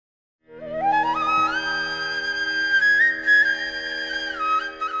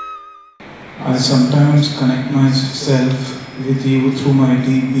I sometimes connect myself with you through my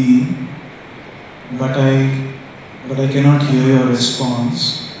deep being, but I cannot hear your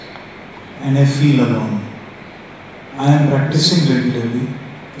response, and I feel alone. I am practicing regularly.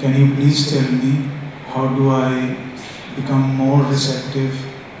 Can you please tell me how do I become more receptive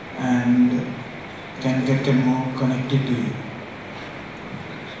and can get more connected to you?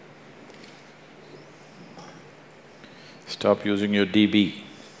 Stop using your DB.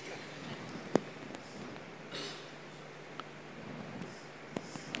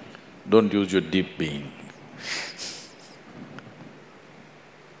 Don't use your deep being.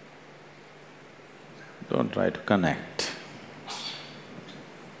 Don't try to connect.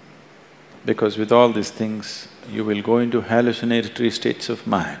 Because with all these things, you will go into hallucinatory states of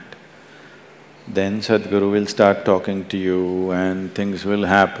mind. Then Sadhguru will start talking to you and things will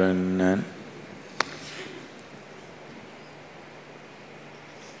happen and…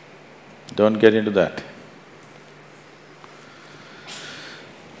 Don't get into that.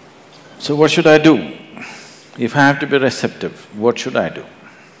 So what should I do? If I have to be receptive, what should I do?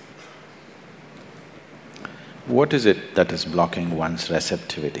 What is it that is blocking one's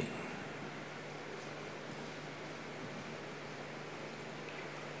receptivity?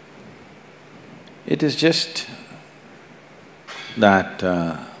 It is just that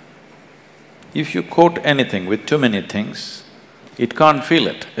if you coat anything with too many things, it can't feel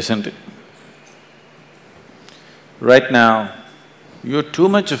it, isn't it? Right now, you're too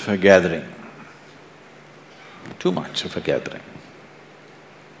much of a gathering, too much of a gathering.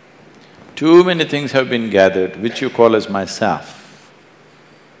 Too many things have been gathered which you call as myself.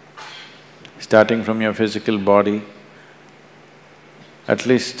 Starting from your physical body, at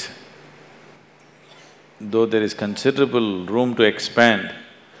least though there is considerable room to expand,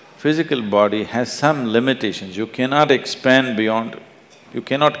 physical body has some limitations. You cannot expand beyond… you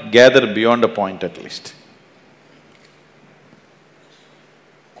cannot gather beyond a point at least.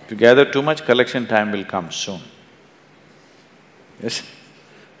 If you gather too much, collection time will come soon. Yes?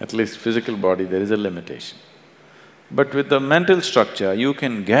 At least physical body, there is a limitation. But with the mental structure, you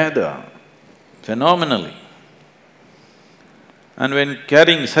can gather phenomenally. And when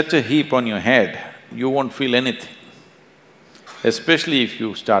carrying such a heap on your head, you won't feel anything. Especially if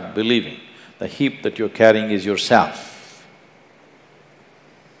you start believing the heap that you're carrying is yourself.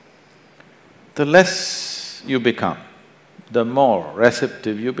 The less you become, the more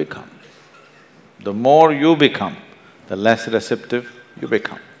receptive you become. The more you become, the less receptive you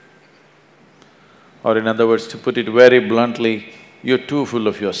become. Or in other words, to put it very bluntly, you're too full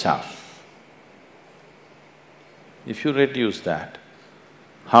of yourself. If you reduce that,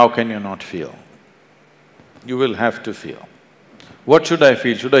 how can you not feel? You will have to feel. What should I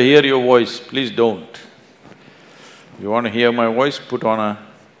feel? Should I hear your voice? Please don't. You want to hear my voice, put on a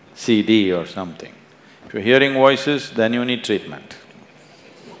CD or something. If you're hearing voices, then you need treatment.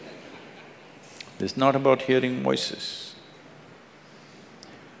 It's not about hearing voices.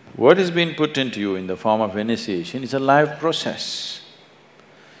 What has been put into you in the form of initiation is a live process.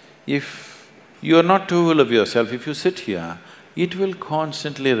 If you are not too full of yourself, if you sit here, it will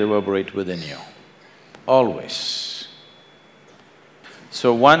constantly reverberate within you, always.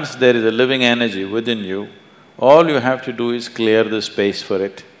 So once there is a living energy within you, all you have to do is clear the space for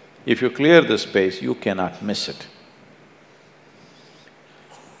it. If you clear the space, you cannot miss it.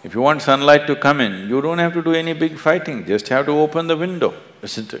 If you want sunlight to come in, you don't have to do any big fighting, just have to open the window,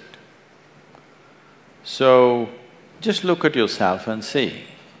 isn't it? So, just look at yourself and see.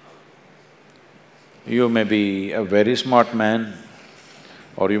 You may be a very smart man,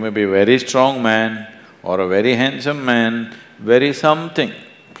 or you may be a very strong man, or a very handsome man, very something.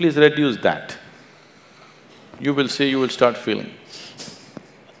 Please reduce that. You will see, you will start feeling.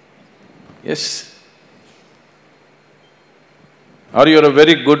 Yes? Or you're a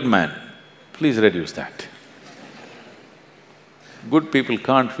very good man, please reduce that. Good people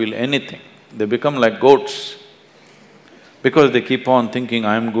can't feel anything, they become like goats. Because they keep on thinking,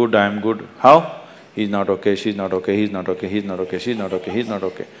 I'm good, I'm good. How? He's not okay, she's not okay, he's not okay, he's not okay, she's not okay, he's not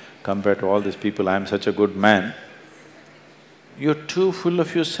okay. Compared to all these people, I'm such a good man. You're too full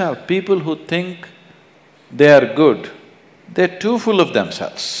of yourself. People who think they are good, they're too full of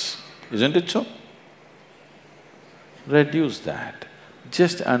themselves. Isn't it so? Reduce that.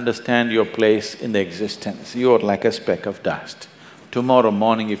 Just understand your place in the existence. You are like a speck of dust. Tomorrow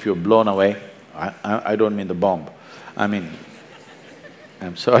morning if you're blown away, I don't mean the bomb, I mean,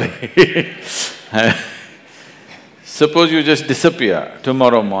 I'm sorry suppose you just disappear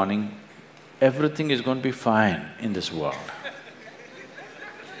tomorrow morning, everything is going to be fine in this world.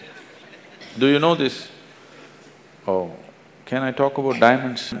 Do you know this? Oh, can I talk about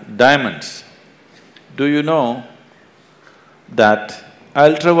diamonds? Diamonds Do you know that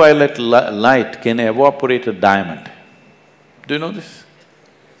ultraviolet light can evaporate a diamond? Do you know this?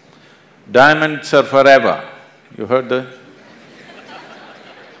 Diamonds are forever. You heard that?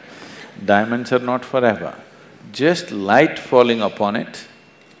 Diamonds are not forever. Just light falling upon it,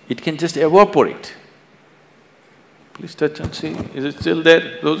 it can just evaporate. Please touch and see, is it still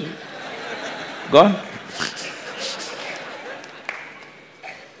there? Those… gone?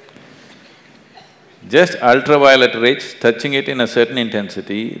 Just ultraviolet rays, touching it in a certain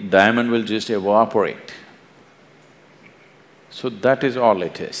intensity, diamond will just evaporate. So that is all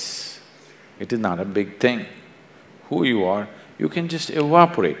it is. It is not a big thing. Who you are, you can just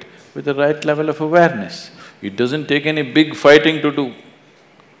evaporate with the right level of awareness. It doesn't take any big fighting to do.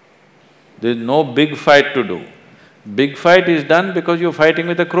 There's no big fight to do. Big fight is done because you're fighting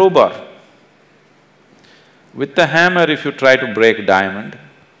with a crowbar. With the hammer, if you try to break diamond,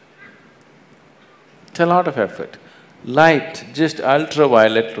 it's a lot of effort. Light, just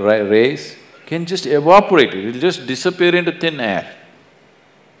ultraviolet rays can just evaporate it, it'll just disappear into thin air.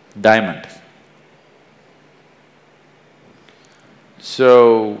 Diamond.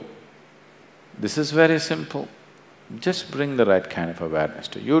 So, this is very simple. Just bring the right kind of awareness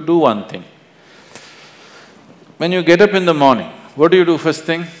to you. Do one thing. When you get up in the morning, what do you do first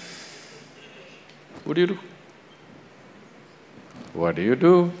thing? What do you do? What do you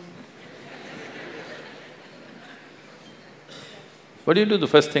do? What do you do the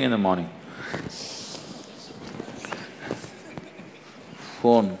first thing in the morning?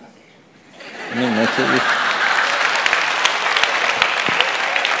 Phone. Any messages?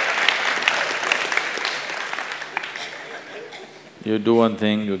 You do one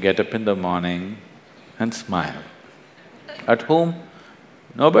thing, you get up in the morning and smile. At whom?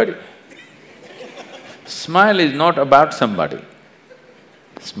 Nobody. Smile is not about somebody.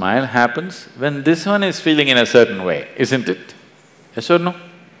 Smile happens when this one is feeling in a certain way, isn't it? Yes or no?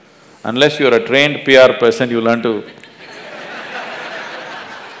 Unless you're a trained PR person, you learn to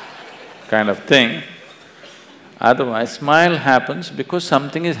kind of thing. Otherwise, smile happens because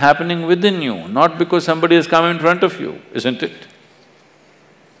something is happening within you, not because somebody has come in front of you, isn't it?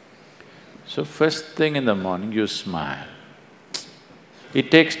 So first thing in the morning, you smile. It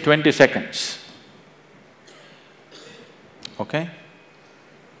takes 20 seconds, okay?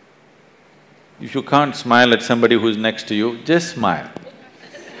 If you can't smile at somebody who's next to you, just smile.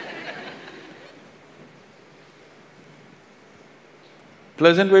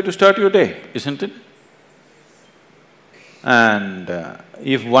 Pleasant way to start your day, isn't it? And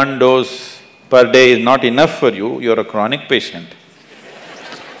if one dose per day is not enough for you, you're a chronic patient.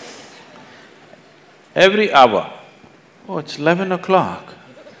 Every hour, oh, it's 11 o'clock.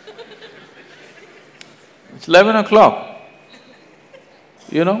 It's 11 o'clock.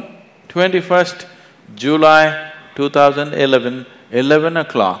 You know, 21st July 2011, 11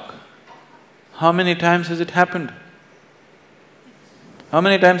 o'clock. How many times has it happened? How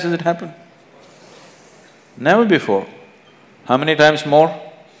many times has it happened? Never before. How many times more?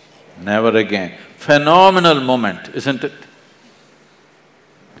 Never again. Phenomenal moment, isn't it?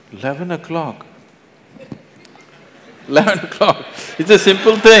 11 o'clock. 11 o'clock, it's a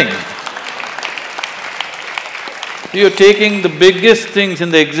simple thing. You're taking the biggest things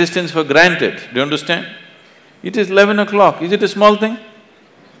in the existence for granted, do you understand? It is 11 o'clock, is it a small thing?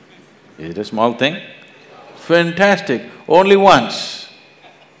 Is it a small thing? Fantastic, only once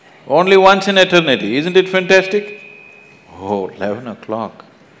in eternity, isn't it fantastic? Oh, 11 o'clock,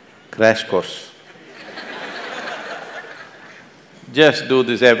 crash course. Just do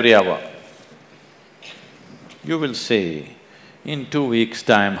this every hour. You will see in 2 weeks'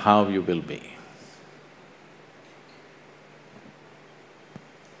 time how you will be.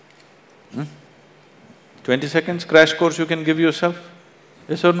 20 seconds crash course you can give yourself,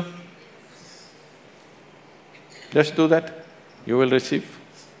 yes or no? Just do that, you will receive.